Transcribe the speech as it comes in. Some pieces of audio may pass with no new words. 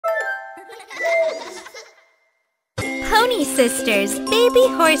Pony Sisters Baby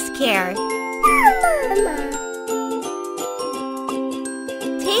Horse Care.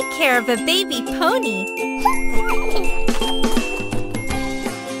 Take care of a baby pony.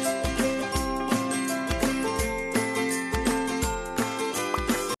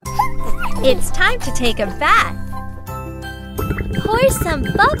 It's time to take a bath. Pour some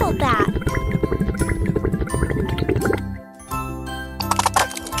bubble bath.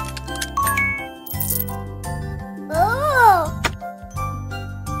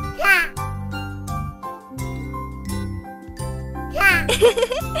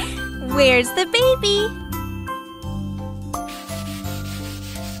 Where's the baby?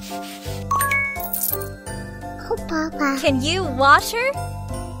 Oh, Papa. Can you wash her?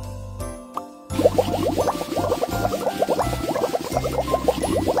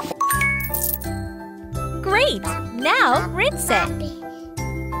 Great! Now rinse it.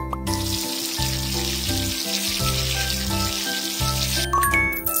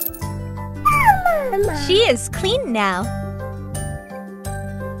 She is clean now.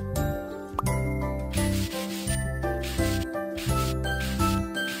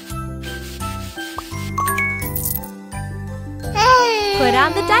 Put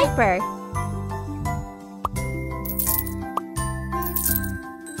on the diaper.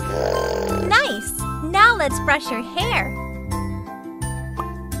 Nice! Now let's brush her hair.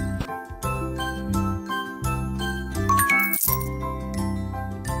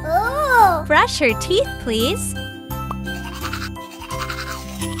 Oh! Brush her teeth, please.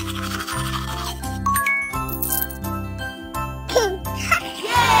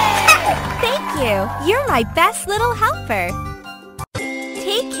 Thank you! You're my best little helper.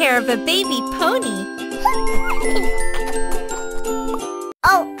 Take care of a baby pony.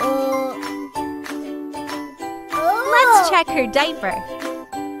 Let's check her diaper.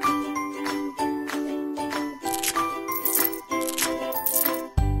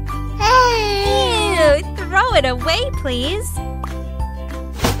 Ew, throw it away, please.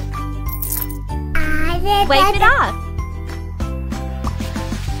 Wipe it off.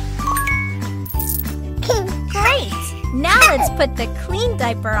 Great! Now let's put the clean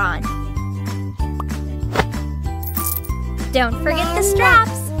diaper on. Don't forget the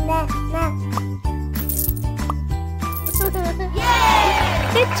straps.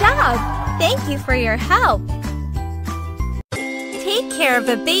 Good job! Thank you for your help. Take care of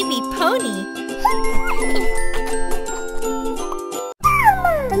a baby pony.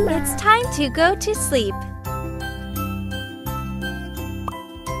 It's time to go to sleep.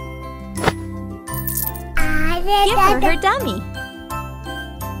 Give her her dummy.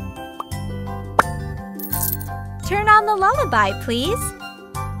 Turn on the lullaby, please.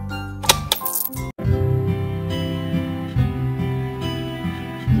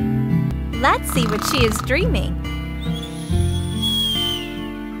 Let's see what she is dreaming.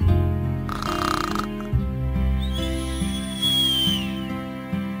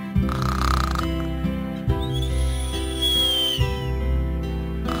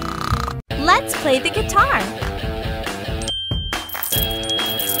 Let's play the guitar.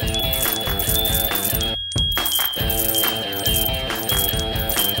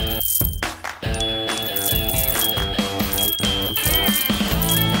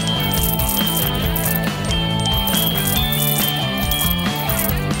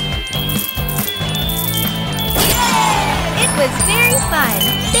 It was very fun.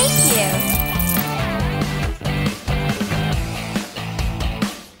 Thank you.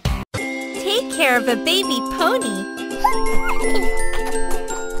 Take care of a baby pony.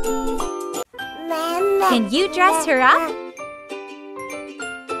 Can you dress her up?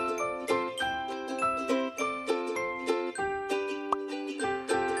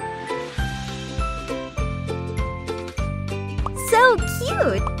 So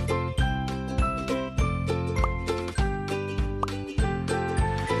cute!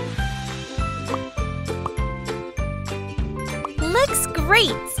 Looks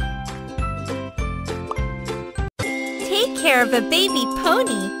great! Take care of a baby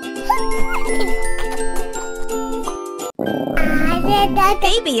pony.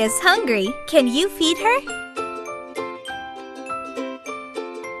 Baby is hungry. Can you feed her?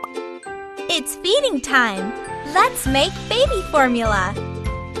 It's feeding time. Let's make baby formula.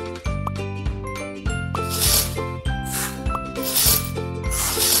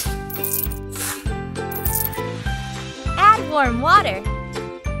 Add warm water.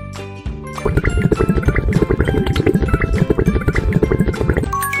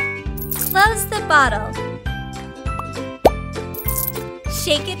 Close the bottle.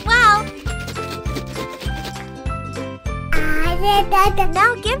 Shake it well.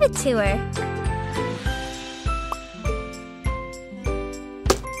 Now give give it to her.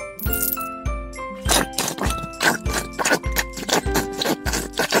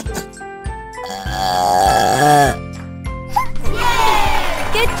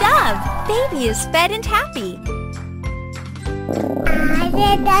 Good job! Baby is fed and happy.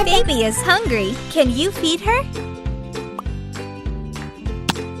 Baby is hungry. Can you feed her?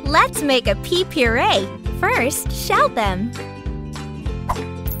 Let's make a pea puree. First, shell them.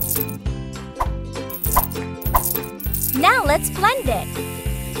 Now let's blend it.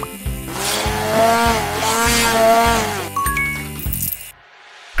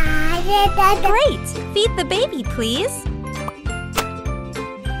 Great! Feed the baby, please.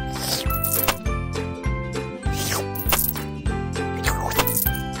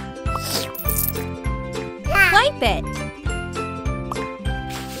 Wipe it.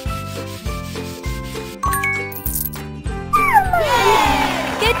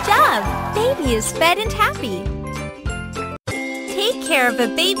 Good job! Baby is fed and happy. Take care of a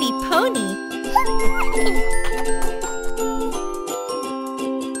baby pony.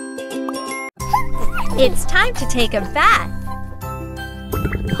 It's time to take a bath.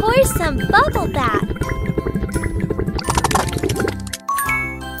 Pour some bubble bath.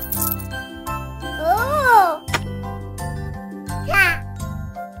 Oh!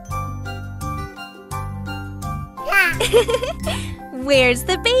 Where's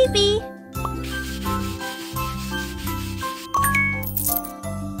the baby?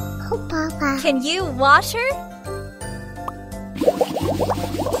 Oh, Papa. Can you wash her?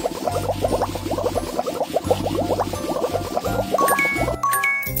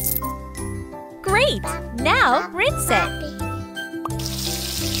 Great! Now rinse it.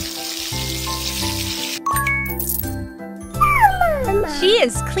 She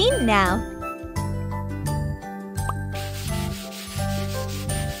is clean now.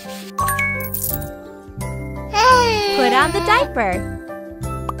 Put on the diaper.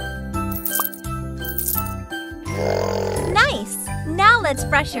 Nice! Now let's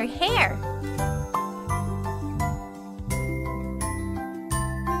brush her hair.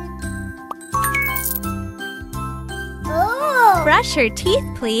 Oh! Brush her teeth,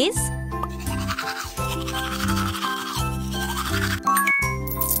 please.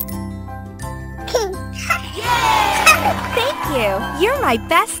 Thank you! You're my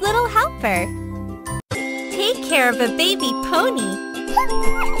best little helper. Take care of a baby pony.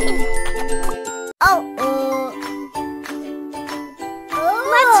 Oh!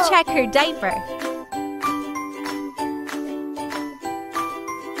 Let's check her diaper.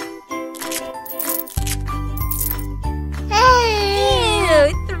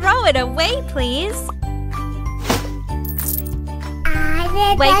 Ew! Throw it away, please.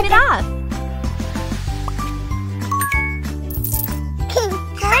 Wipe it off.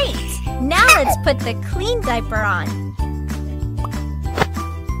 Great! Now let's put the clean diaper on.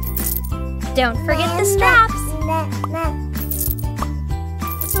 Don't forget the straps.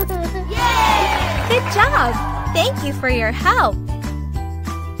 Good job! Thank you for your help.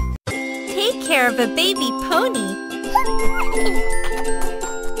 Take care of a baby pony.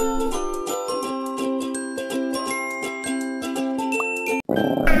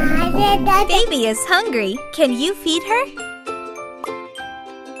 Baby is hungry. Can you feed her?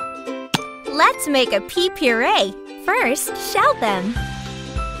 Let's make a pea puree. First, shell them.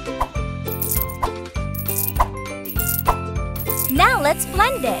 Now let's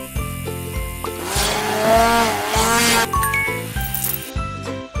blend it.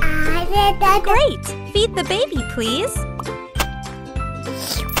 Great! Feed the baby, please.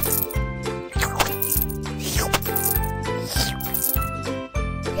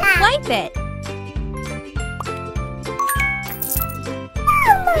 Wipe it.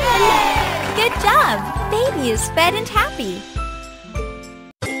 Good job! Baby is fed and happy.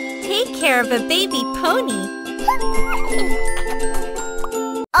 Take care of a baby pony.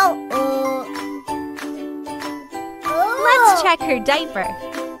 Let's check her diaper.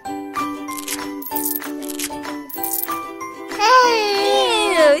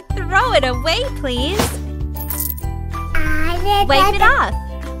 Ew! Throw it away, please. Wipe it off.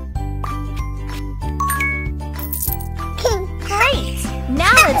 Great!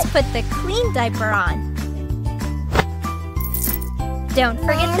 Now let's put the clean diaper on. Don't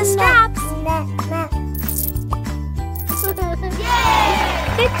forget the straps.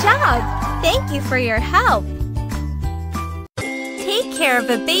 Good job! Thank you for your help. Take care of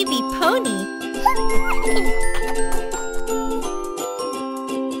a baby pony.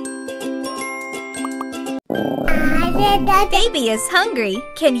 Baby is hungry.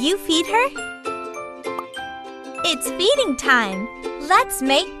 Can you feed her? It's feeding time. Let's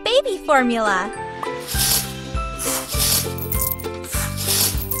make baby formula.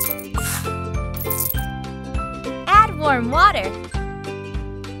 Add warm water.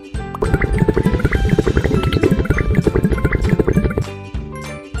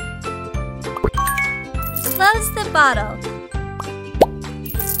 Close the bottle.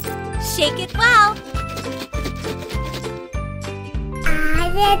 Shake it well.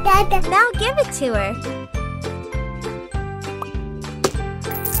 Now give it to her.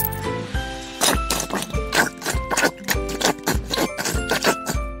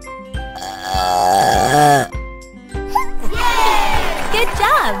 Good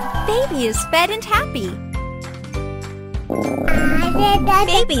job! Baby is fed and happy.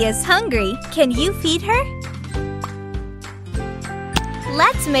 Baby is hungry. Can you feed her?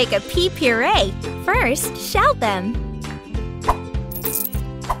 Let's make a pea puree. First, shell them.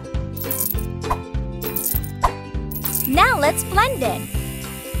 Now let's blend it.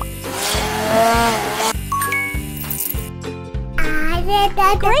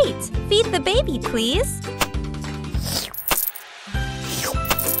 Great! Feed the baby, please.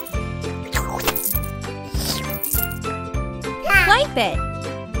 Wipe it.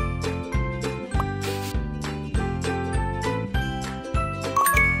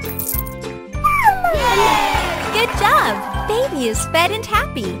 Good job! Baby is fed and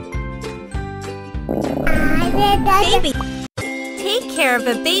happy. Baby, take care of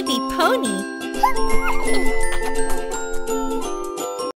a baby pony.